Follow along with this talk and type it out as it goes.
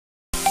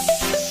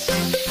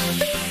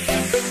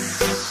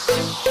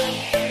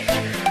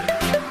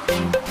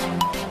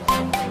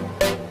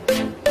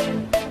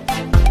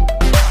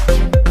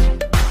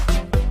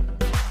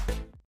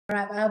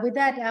with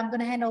that, I'm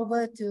going to hand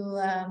over to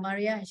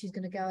Maria, and she's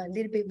going to go a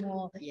little bit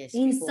more Yes,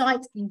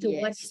 insight into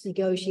yes. what is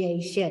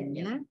negotiation.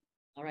 Yeah.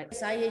 Alright,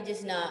 saya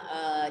just nak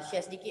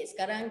share sedikit.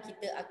 Sekarang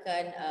kita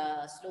akan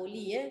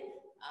slowly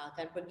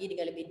akan pergi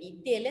dengan lebih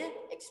detail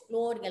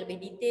explore dengan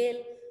lebih detail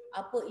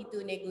apa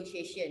itu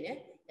negotiation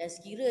dan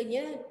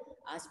sekiranya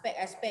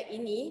aspek-aspek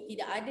ini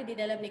tidak ada di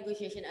dalam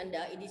negotiation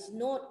anda, it is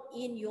not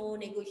in your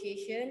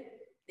negotiation,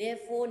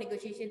 therefore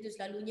negotiation itu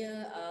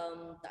selalunya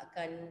tak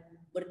akan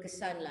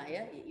berkesan lah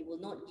it will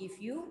not give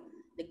you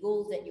the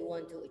goals that you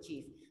want to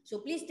achieve.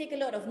 So please take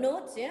a lot of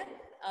notes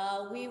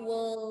we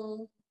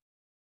will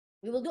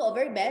do our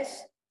very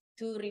best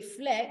to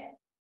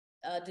reflect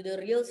to the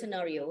real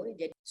scenario.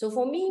 So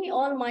for me,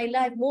 all my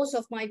life, most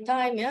of my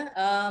time,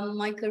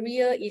 my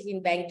career is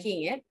in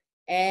banking,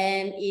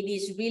 and it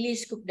is really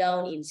scooped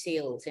down in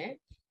sales.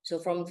 So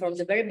from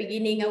the very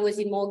beginning, I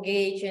was in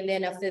mortgage, and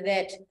then after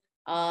that,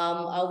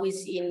 I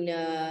was in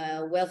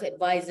wealth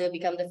advisor,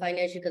 become the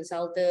financial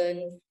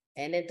consultant,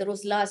 and then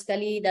teruslah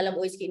sekali dalam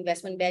OSK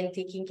Investment Bank,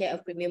 taking care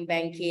of premium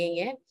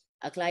banking,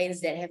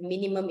 clients that have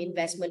minimum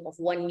investment of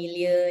 1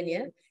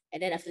 million, and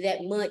then after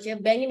that merge.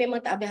 Bank ni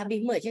memang tak habis-habis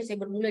merge. Saya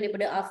bermula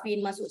daripada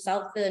Affin, masuk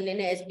Southern, and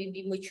then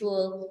SBB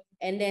Mutual,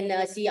 and then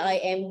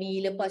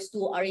CIMB, lepas tu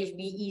RHB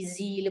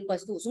Easy,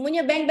 lepas tu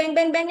semuanya bank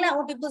lah,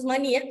 all people's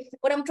money.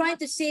 What I'm trying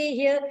to say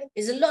here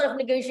is a lot of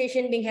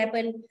negotiation being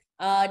happen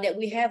that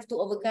we have to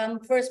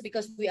overcome. First,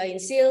 because we are in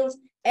sales,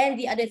 and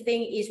the other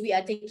thing is we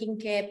are taking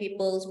care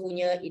people's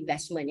punya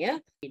investment.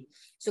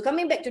 So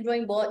coming back to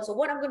drawing board, so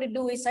what I'm going to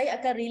do is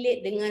saya akan relate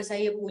dengan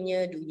saya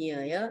punya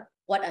dunia,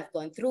 what I've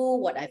gone through,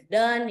 what I've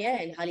done,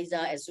 and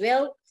Haliza as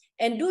well.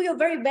 And do your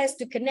very best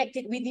to connect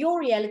it with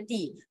your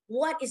reality.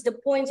 What is the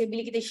points yang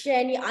bila kita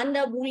share ni,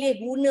 anda boleh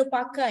guna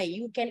pakai.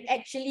 You can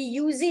actually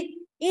use it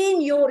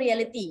in your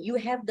reality. You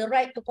have the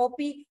right to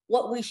copy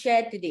what we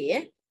shared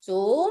today.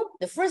 So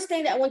the first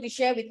thing that I want to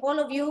share with all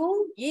of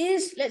you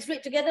is, let's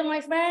read together,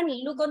 my friend.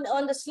 Look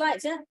on the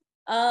slides.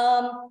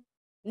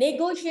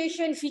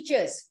 Negotiation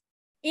features.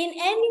 In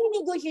any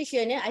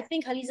negotiation, I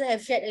think Haliza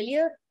have shared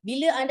earlier,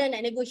 bila anda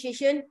nak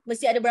negotiation,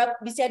 mesti ada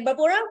berapa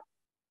orang?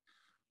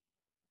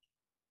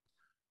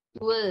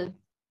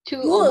 Two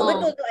Dua, or more.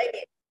 betul tu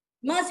Aidil.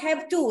 Must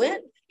have two.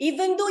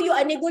 Even though you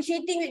are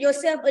negotiating with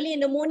yourself early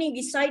in the morning,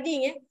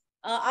 deciding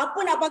apa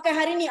nak pakai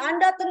hari ni,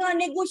 anda tengah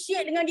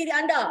negotiate dengan diri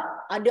anda.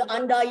 Ada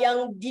anda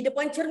yang di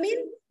depan cermin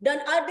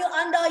dan ada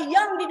anda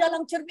yang di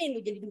dalam cermin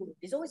tu, jadi dua.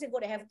 There's always got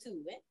to have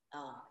two.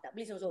 Tak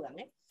boleh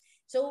seorang-seorang.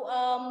 So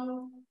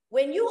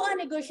when you are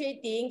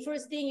negotiating,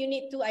 first thing you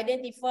need to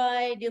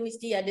identify, dia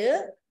mesti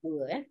ada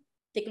dua.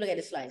 Take a look at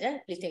the slides.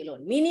 Please take a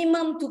look.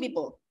 Minimum 2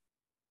 people.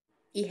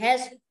 It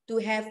has to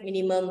have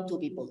minimum 2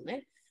 people.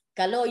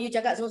 Kalau you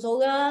cakap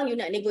seorang-seorang, you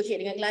nak negotiate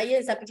dengan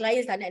clients, tapi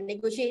clients tak nak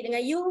negotiate dengan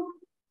you,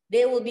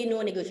 there will be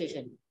no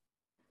negotiation.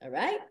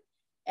 Alright?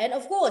 And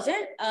of course,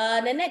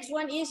 the next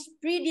one is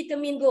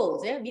predetermined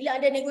goals.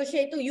 Bila anda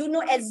negotiate tu, you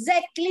know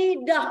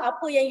exactly dah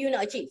apa yang you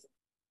nak achieve.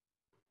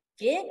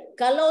 Okay,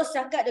 kalau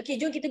setakat, okay,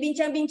 jom kita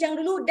bincang-bincang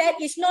dulu, that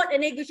is not a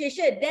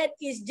negotiation. That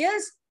is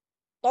just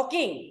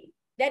talking.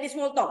 That is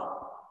small talk.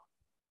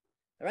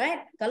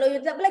 Alright? Kalau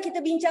tak apalah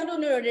kita bincang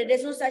dulu, no,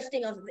 there's no such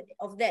thing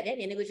of that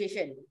in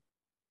negotiation.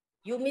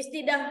 You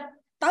mesti dah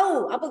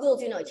tahu apa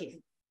goals you nak achieve.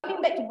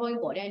 Coming back to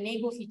drawing board,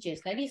 nego features.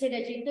 Tadi saya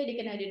dah cerita dia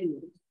kena ada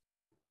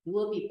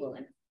dua people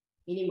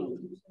minimum.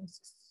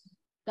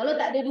 Kalau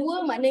tak ada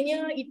dua,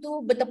 maknanya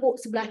itu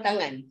bertepuk sebelah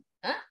tangan.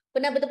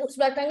 Pernah bertepuk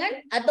sebelah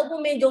tangan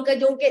ataupun main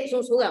jongkat-jongket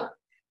seorang-seorang.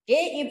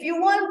 Okay, if you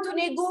want to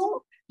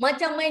nego,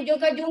 macam main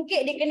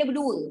jongkat-jongket, dia kena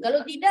berdua.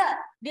 Kalau tidak,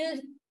 dia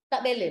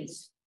tak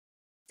balance.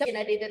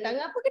 Ada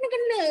tetangga, apa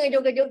kena-kena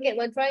jongkat-jongket?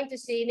 We're trying to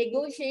say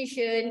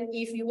negotiation,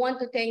 if you want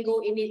to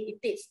tango, it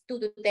takes two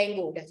to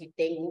tango. Dah si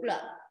tango pula.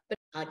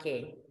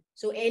 Okay,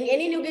 so in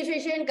any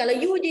negotiation, kalau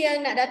you je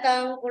yang nak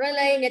datang, orang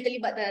lain yang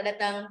terlibat tak nak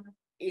datang,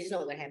 it's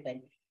not going to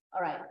happen.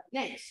 Alright,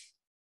 next.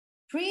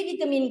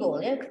 Predetermined goal.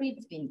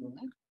 Predetermined goal.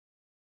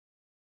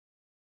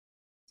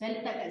 Saya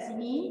letak kat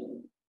sini,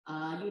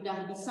 you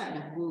dah decide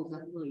dah goals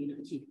apa you nak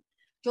achieve.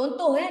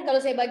 Contoh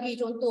kalau saya bagi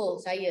contoh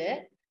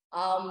saya,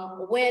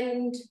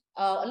 when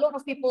a lot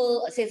of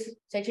people, saya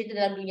cerita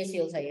dalam dunia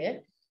sales saya,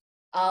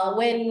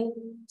 when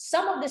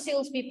some of the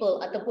sales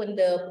people ataupun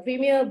the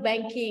premier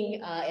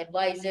banking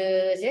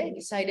advisors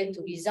decided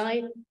to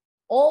resign,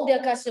 all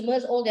their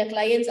customers, all their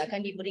clients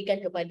akan diberikan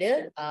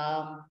kepada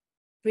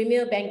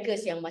premier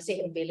bankers yang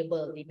masih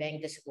available di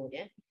bank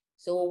tersebut.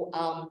 So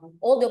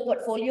all the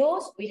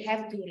portfolios we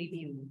have to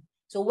review.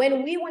 So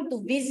when we want to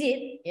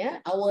visit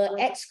our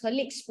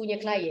ex-colleagues punya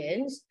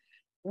clients,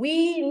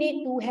 we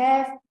need to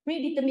have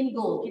predetermined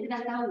goal. Kita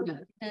dah tahu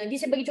dah. Jadi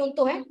saya bagi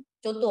contoh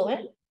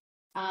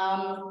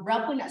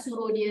berapa nak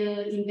suruh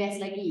dia invest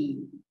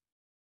lagi?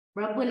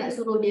 Berapa nak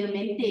suruh dia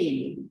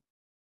maintain?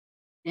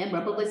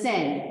 Berapa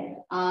persen?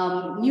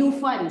 New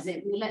funds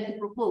that we like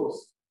to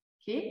propose.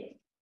 Okay?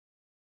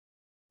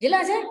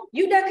 Jelas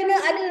You dah kena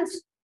ada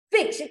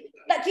fix.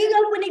 Tak kira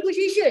apa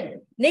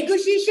negotiation.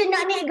 Negotiation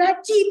nak naik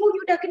gaji pun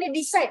you dah kena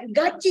decide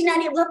gaji nak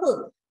naik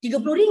berapa.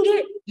 RM30,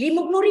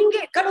 RM50.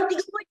 Kalau 30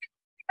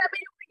 kita ambil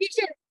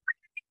negotiation.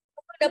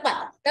 Dapat.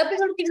 Tapi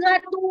kalau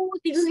 300,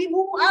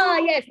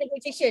 3,000, yes,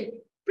 negotiation.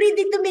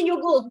 Predetermine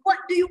your goals.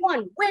 What do you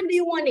want? When do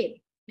you want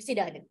it? Mesti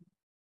dah ada.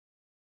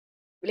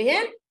 Boleh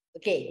ya?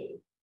 Okay.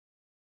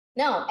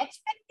 Now,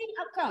 expecting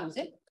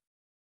outcomes.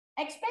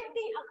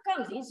 Expecting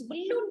outcomes ni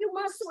sebelum you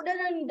masuk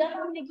dalam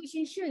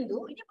negotiation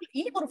tu,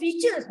 ini baru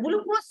features,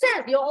 belum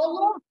proses. Ya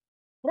Allah,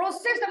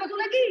 proses dah masuk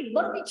lagi,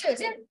 baru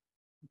features ya.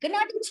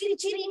 Kena ada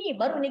ciri-ciri ni,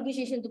 baru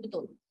negotiation tu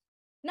betul.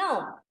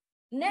 Now,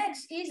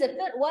 next is the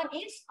third one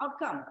is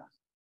outcome.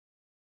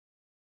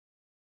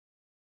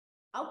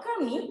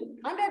 Outcome ni,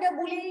 anda dah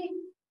boleh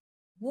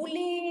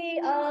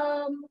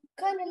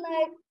kind of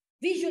like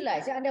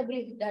visualize, anda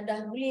boleh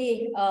dah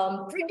boleh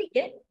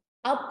predict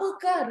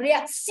apakah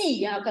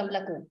reaksi yang akan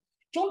berlaku.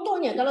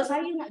 Contohnya, kalau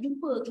saya nak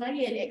jumpa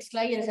klien,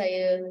 ex-klien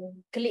saya,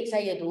 klik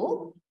saya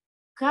tu,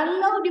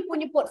 kalau dia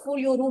punya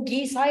portfolio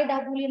rugi, saya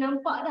dah boleh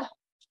nampak dah.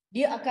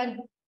 Dia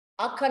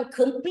akan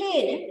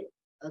complain,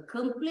 a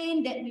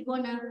complaint that we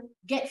gonna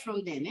get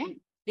from them.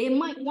 They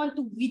might want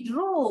to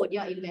withdraw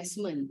their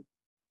investment.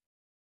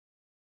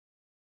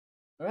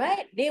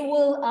 Right? They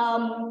will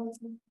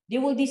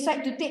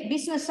decide to take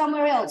business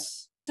somewhere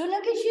else. So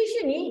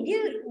negotiation ni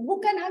dia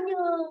bukan hanya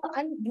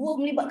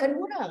melibatkan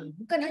orang,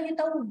 bukan hanya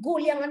tahu goal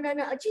yang anda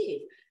nak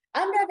achieve.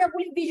 Anda dah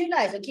boleh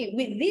visualize, okay,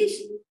 with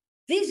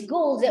these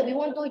goals that we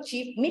want to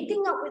achieve, meeting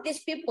up with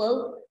these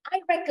people,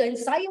 I reckon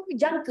saya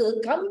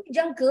jangka, kami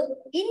jangka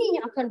ini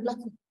yang akan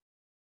berlaku.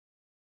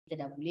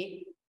 Kita dah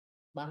boleh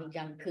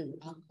jangka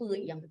apa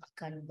yang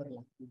akan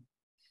berlaku.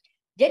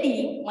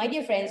 Jadi, my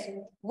dear friends,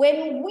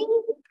 when we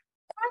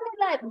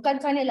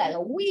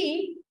we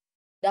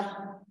dah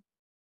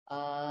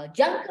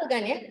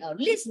jangkakan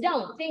list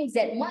down things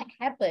that might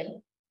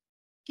happen,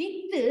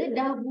 kita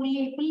dah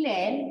boleh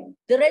plan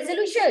the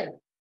resolution.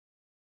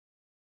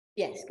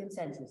 Yes,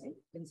 consensus.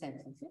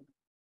 Consensus.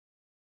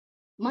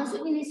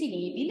 Maksudnya di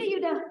sini, bila you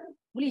dah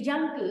boleh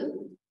jangka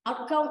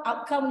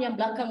outcome yang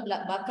bakal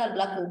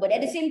berlaku, but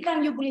at the same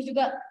time you boleh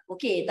juga,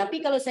 okay, tapi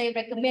kalau saya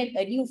recommend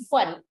a new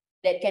fund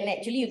that can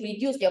actually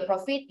reduce their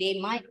profit, they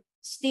might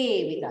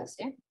stay with us.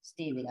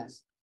 Stay with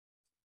us.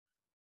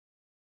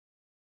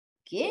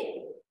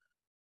 Okay.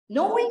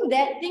 Knowing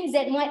that things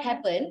that might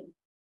happen,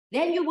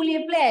 then you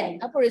boleh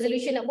plan apa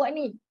resolution nak buat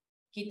ni.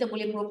 Kita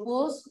boleh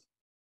propose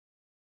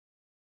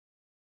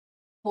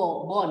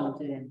for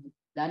bond to them,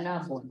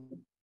 dana bond.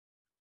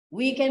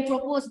 We can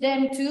propose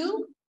them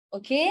to,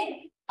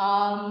 okay,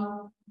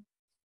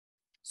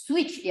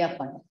 switch their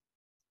fund.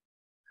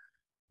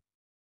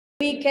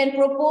 We can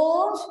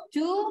propose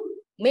to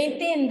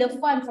maintain the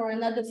fund for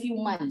another few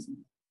months,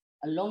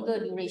 a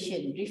longer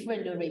duration,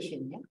 different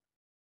duration.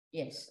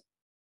 Yes.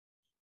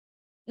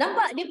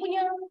 Nampak dia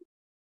punya,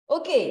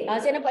 okay,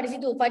 saya nampak di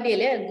situ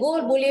Fadil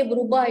goal boleh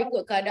berubah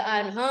ikut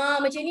keadaan.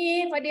 Macam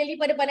ni Fadil, ni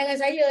pada pandangan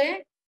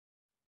saya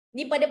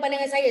Ni pada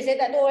pandangan saya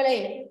tak tahu orang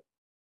lain.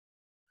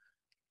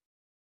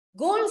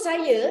 Goal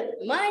saya,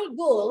 my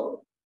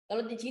goal,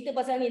 kalau dia cerita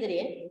pasal ni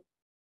tadi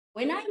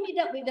when I meet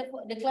up with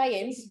the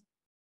clients,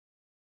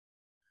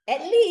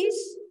 at least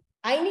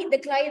I need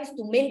the clients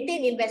to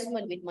maintain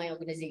investment with my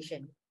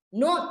organization,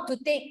 not to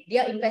take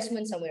their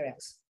investment somewhere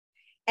else.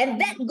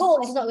 And that goal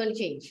is not going to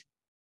change.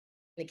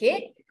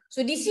 Okay,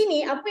 so di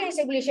sini apa yang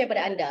saya boleh share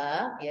pada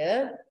anda,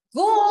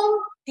 goal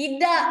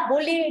tidak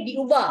boleh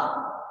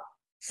diubah.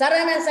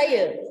 Saranan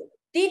saya,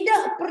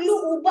 tidak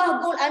perlu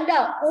ubah goal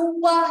anda,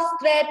 ubah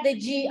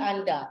strategi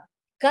anda.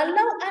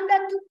 Kalau anda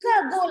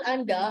tukar goal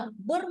anda,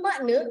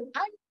 bermakna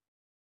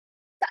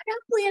tak ada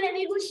apa yang nak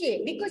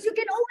negotiate, because you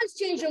can always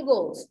change your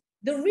goals.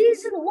 The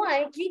reason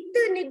why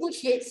kita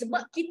negotiate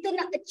sebab kita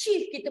nak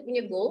achieve kita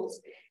punya goals,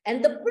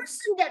 and the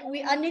person that we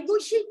are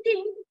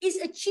negotiating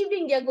is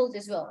achieving their goals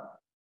as well.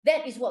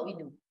 That is what we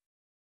do.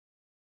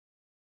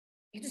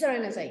 Itu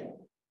saranan saya.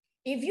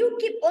 If you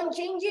keep on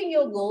changing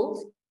your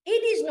goals,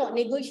 it is not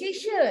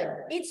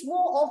negotiation. It's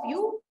more of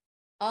you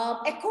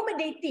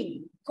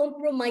accommodating,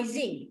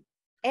 compromising.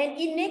 And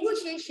in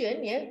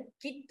negotiation,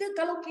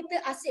 kalau kita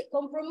asyik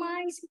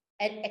compromise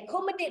and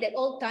accommodate at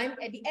all time,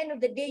 at the end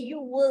of the day, you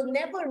will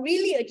never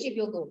really achieve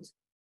your goals.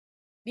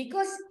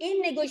 Because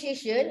in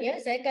negotiation,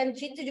 saya akan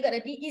cerita juga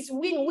nanti, is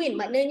win-win.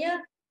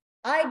 Maknanya,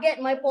 I get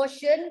my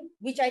portion,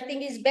 which I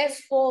think is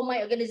best for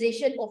my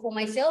organization or for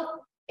myself,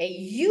 and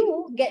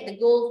you get the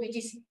goal which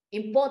is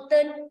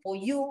important for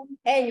you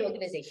and your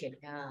organization.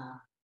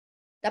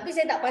 Tapi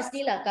saya tak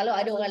pastilah kalau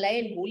ada orang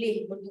lain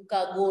boleh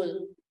bertukar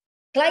goal.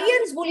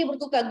 Clients boleh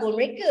bertukar goal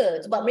mereka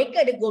sebab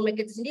mereka ada goal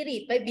mereka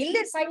sendiri. Tapi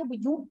bila saya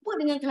berjumpa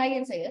dengan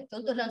klien saya,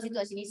 contoh dalam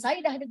situasi ini,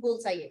 saya dah ada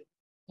goal saya.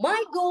 My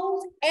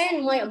goals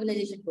and my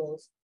organization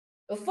goals.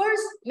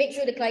 First, make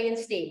sure the client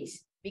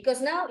stays.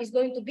 Because now it's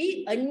going to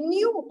be a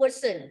new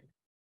person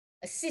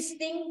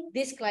assisting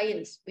these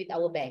clients with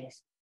our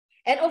banks.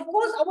 And of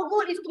course, our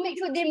goal is to make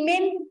sure they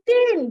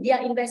maintain their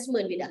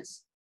investment with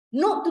us.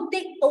 Not to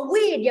take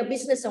away their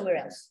business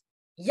somewhere else.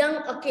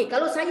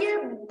 Kalau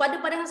saya, pada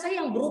pandangan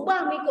saya yang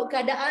berubah mengikut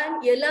keadaan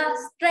ialah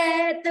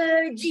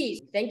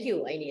strategi. Thank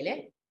you,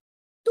 Ainil.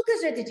 Tukar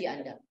strategi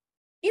anda.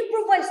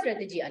 Improvise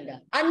strategi anda.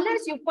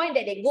 Unless you find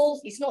that the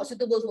goals is not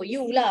suitable for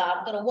you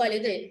lah. After a while,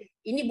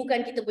 ini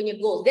bukan kita punya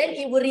goals. Then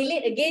it will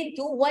relate again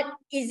to what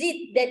is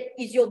it that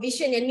is your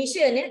vision and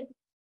mission.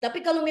 Tapi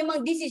kalau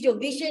memang this is your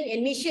vision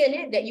and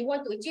mission that you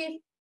want to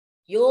achieve,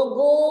 your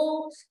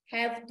goals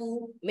have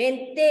to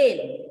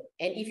maintain.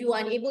 And if you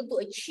are unable to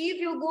achieve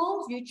your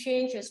goals, you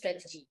change your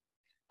strategy.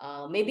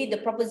 Maybe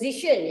the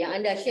proposition yang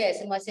anda share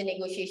semasa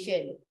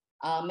negotiation.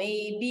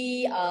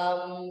 Maybe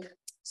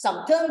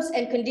some terms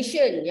and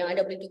condition yang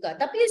anda boleh tukar.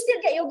 Tapi you still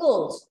get your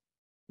goals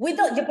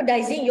without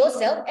jeopardizing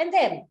yourself and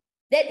them.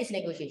 That is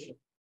negotiation.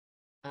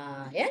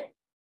 Yeah.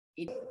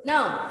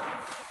 Now,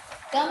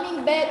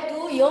 coming back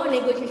to your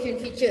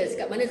negotiation features.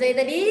 Kat mana saya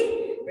tadi?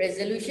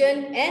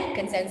 Resolution and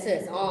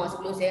consensus.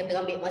 Sebelum saya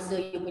terambil masa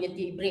you punya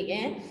tea break.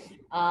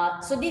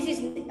 So this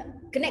is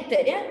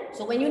connected.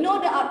 So when you know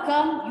the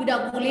outcome, you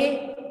dah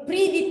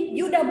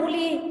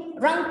boleh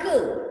rangka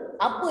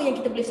apa yang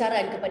kita boleh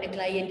saran kepada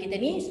klien kita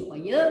ni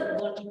supaya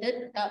goal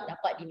kita tetap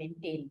dapat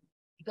di-maintain.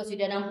 Because you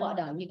dah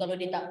nampak dah, ni kalau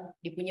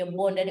dia punya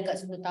bond dah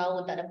dekat 10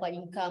 tahun tak dapat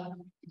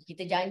income,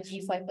 kita janji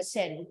 5%,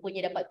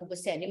 rupanya dapat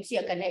 2%, dia mesti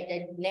akan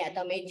naik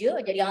atas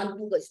meja, jadi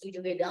hantu kat situ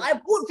juga. I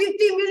put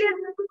 50 million.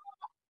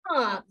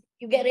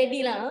 You get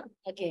ready lah.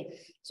 Okay.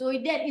 So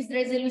that is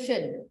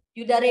resolution.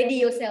 You dah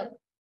ready yourself.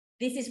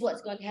 This is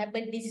what's going to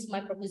happen. This is my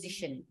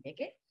proposition.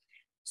 Okay.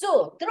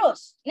 So,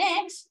 terus.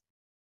 Next.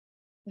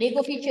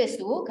 Nego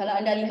features tu, kalau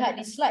anda lihat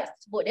di slide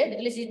sebut dia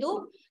tulis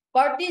itu,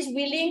 parties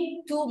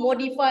willing to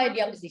modify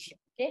their position.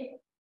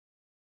 Okay.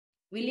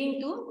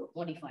 Willing to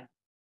modify.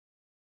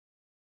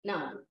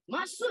 Now,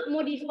 maksud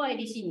modify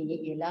di sini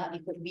ialah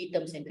it could be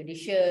terms and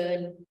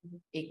condition,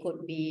 it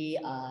could be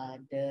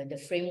the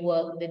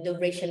framework, the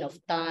duration of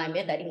time.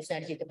 Tadi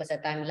Husna ada cerita pasal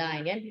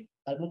timeline kan.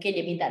 Kalau mungkin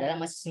dia minta dalam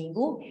masa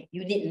seminggu,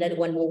 you need another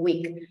 1 more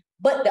week.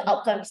 But the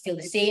outcome is still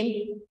the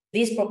same.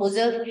 This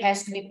proposal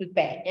has to be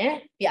prepared.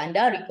 Tapi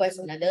anda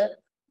request another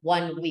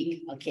 1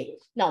 week.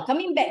 Okay. Now,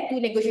 coming back to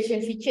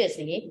negotiation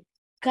features ni,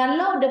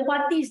 kalau the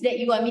parties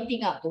that you are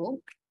meeting up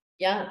tu,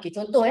 okay,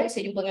 contoh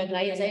saya jumpa dengan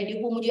klien saya,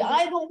 dia pun muji,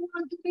 I don't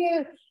want to be,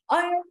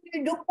 I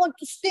don't want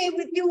to stay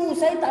with you.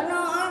 Saya tak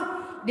nak.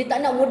 Dia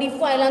tak nak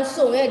modify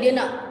langsung.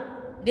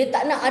 Dia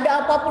tak nak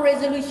ada apa-apa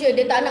resolution.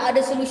 Dia tak nak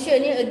ada solution.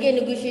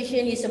 Again,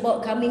 negotiation is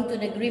about coming to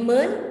an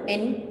agreement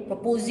and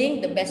proposing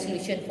the best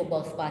solution for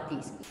both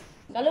parties.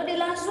 Kalau dia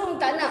langsung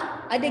tak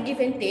nak ada give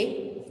and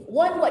take,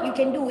 what you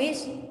can do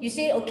is, you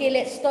say, okay,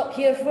 let's stop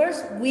here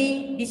first.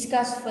 We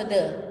discuss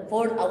further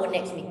for our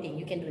next meeting.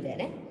 You can do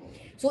that.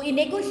 So in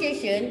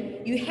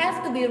negotiation, you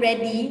have to be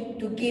ready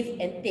to give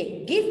and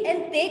take. Give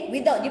and take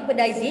without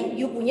jeopardizing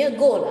you punya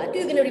goal.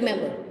 Itu you kena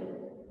remember.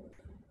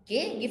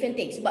 Okay, give and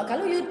take. Sebab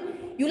kalau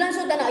you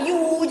langsung tak nak, you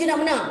je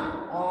nak menang.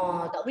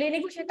 Tak boleh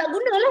negotiate. Tak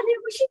gunalah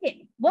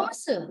negotiate. Buang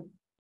masa.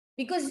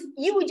 Because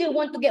you je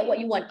want to get what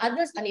you want.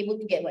 Others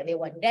unable to get what they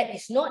want. That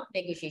is not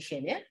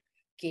negotiation.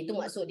 Okay, itu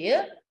maksud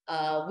dia.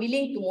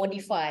 Willing to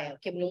modify.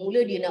 Okay,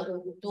 mula-mula dia nak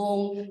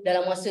untung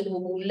dalam masa 2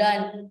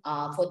 bulan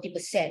 40%.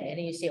 And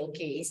then you say,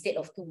 okay, instead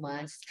of 2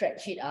 months,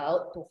 stretch it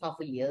out to half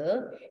a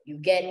year. You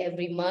get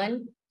every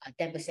month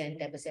 10%.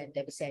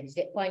 Is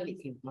that fine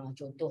with you?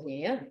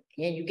 Contohnya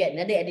and you get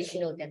another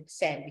additional 10%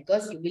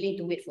 because you're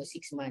willing to wait for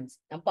 6 months.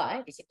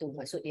 Nampak di situ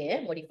maksud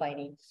dia modify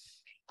ni.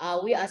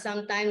 We are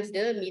sometimes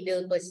the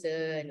middle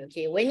person.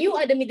 Okay, when you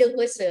are the middle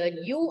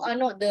person, you are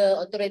not the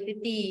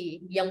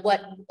authority yang buat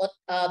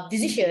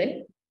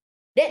decision.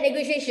 That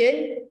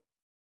negotiation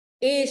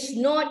is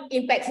not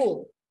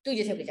impactful. Tu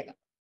je saya boleh cakap.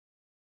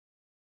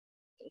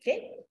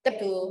 Okay,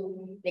 to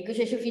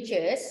negotiation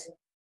features.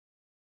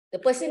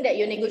 The person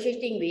that you're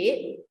negotiating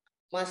with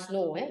must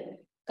know.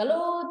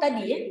 Kalau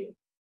tadi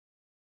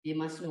dia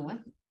must know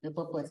the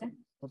purpose.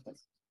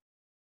 Purpose.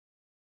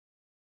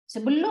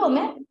 Sebelum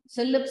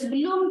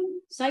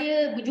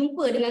saya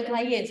berjumpa dengan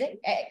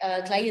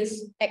clients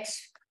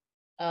ex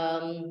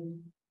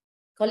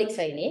colleague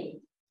saya ni,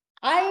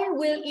 I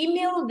will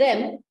email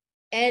them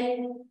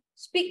and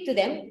speak to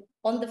them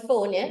on the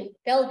phone.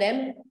 Tell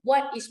them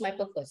what is my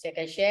purpose. Saya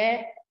akan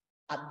share,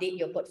 update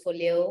your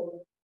portfolio.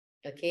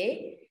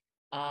 Okay.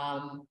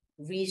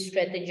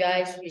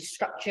 Re-strategize,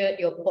 restructure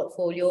your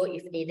portfolio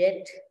if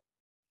needed.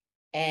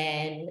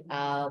 And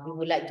we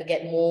would like to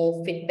get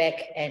more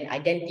feedback and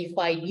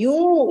identify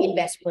new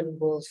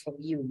investment goals from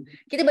you.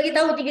 Kita bagi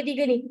tahu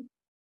tiga-tiga ni.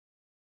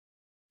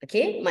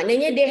 Okay,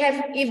 maknanya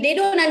if they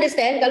don't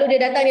understand, kalau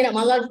dia datang dia nak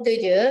marah kita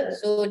je,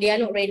 so they are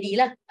not ready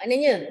lah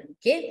maknanya.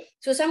 Okay,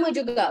 so sama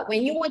juga when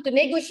you want to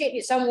negotiate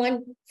with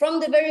someone from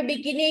the very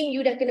beginning,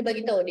 you dah kena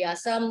bagi tahu there are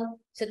some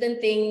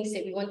certain things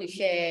that we want to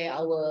share,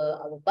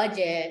 our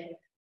budget,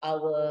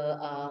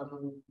 our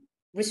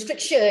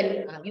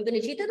restriction. You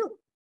kena cerita tu.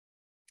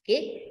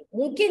 Okay,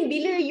 mungkin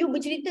bila you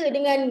bercerita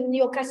dengan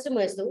your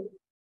customers tu,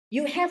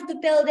 you have to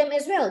tell them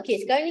as well.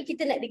 Okay, sekarang ni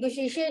kita nak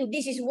negotiation,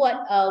 this is what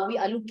we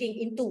are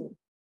looking into.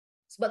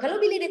 Sebab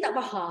kalau bila dia tak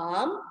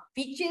faham,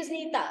 features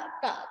ni tak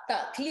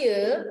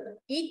clear,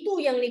 itu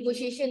yang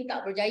negotiation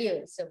tak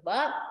berjaya.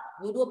 Sebab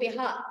dua-dua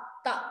pihak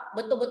tak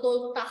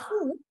betul-betul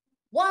tahu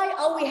Why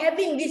are we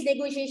having this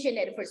negotiation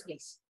at the first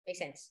place? Make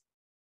sense?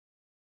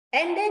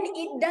 And then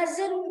it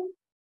doesn't,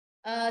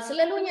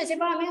 selalunya saya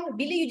faham ya,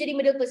 bila you jadi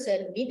middle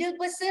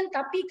person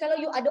tapi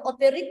kalau you ada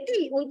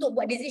authority untuk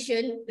buat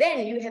decision,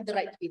 then you have the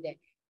right to be there.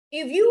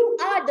 If you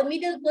are the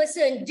middle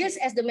person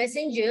just as the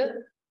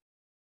messenger,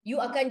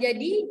 you akan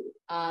jadi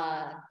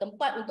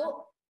tempat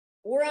untuk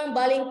orang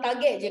baling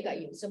target je kat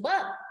you.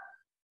 Sebab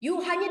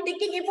you hanya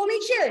taking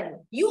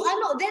information. You are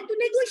not there to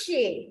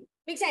negotiate.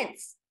 Make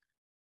sense?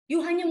 You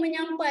hanya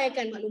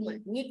menyampaikan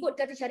maklumat. Mengikut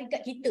kata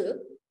syarikat kita,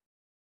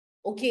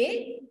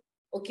 okay,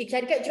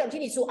 syarikat cakap macam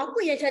ni. So apa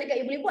yang syarikat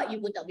you boleh buat,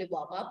 you pun tak boleh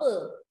buat apa-apa.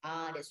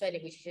 That's why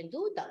negotiation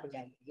tu tak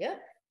berjaya. Ya?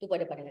 Tu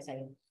pada pandangan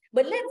saya.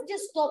 But let's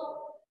just stop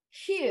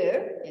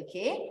here.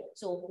 Okay.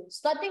 So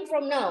starting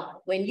from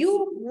now, when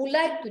you would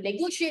like to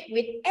negotiate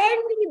with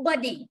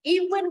anybody,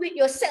 even with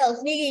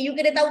yourself sendiri, you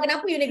kena tahu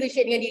kenapa you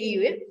negotiate dengan diri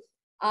you. Ya?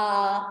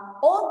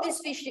 All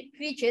these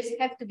features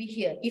have to be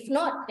here. If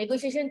not,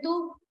 negotiation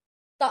tu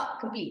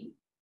tak complete.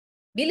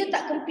 Bila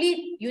tak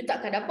complete, you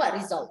tak akan dapat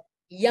result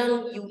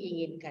yang you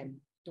inginkan.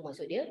 Itu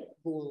maksud dia,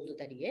 goal tu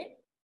tadi.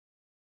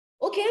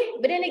 Okay,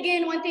 but then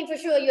again, one thing for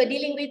sure, you are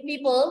dealing with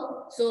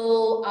people,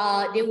 so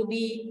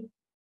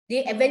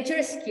they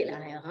adventurous sikit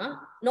lah.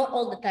 Not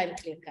all the time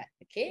clear cut.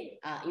 Okay,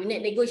 you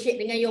need negotiate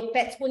dengan your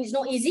pets pun is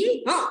not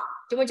easy.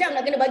 Macam-macam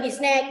nak kena bagi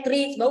snack,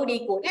 treats, baru dia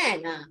ikut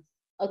kan.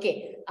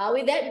 Okay,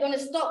 with that, we're going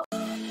to stop.